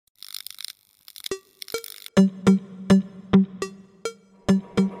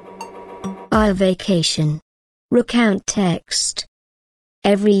While vacation. Recount text.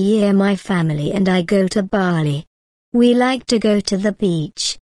 Every year my family and I go to Bali. We like to go to the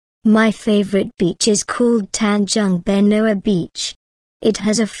beach. My favorite beach is called Tanjung Benoa Beach. It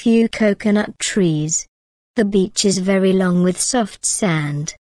has a few coconut trees. The beach is very long with soft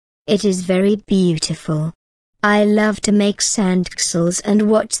sand. It is very beautiful. I love to make sandcastles and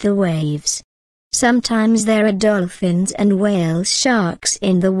watch the waves. Sometimes there are dolphins and whale sharks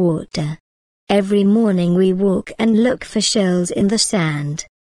in the water. Every morning we walk and look for shells in the sand.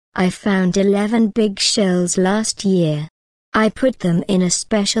 I found 11 big shells last year. I put them in a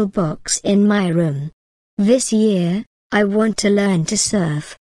special box in my room. This year, I want to learn to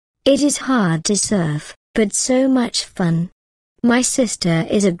surf. It is hard to surf, but so much fun. My sister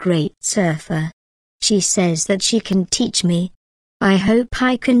is a great surfer. She says that she can teach me. I hope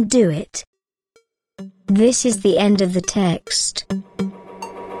I can do it. This is the end of the text.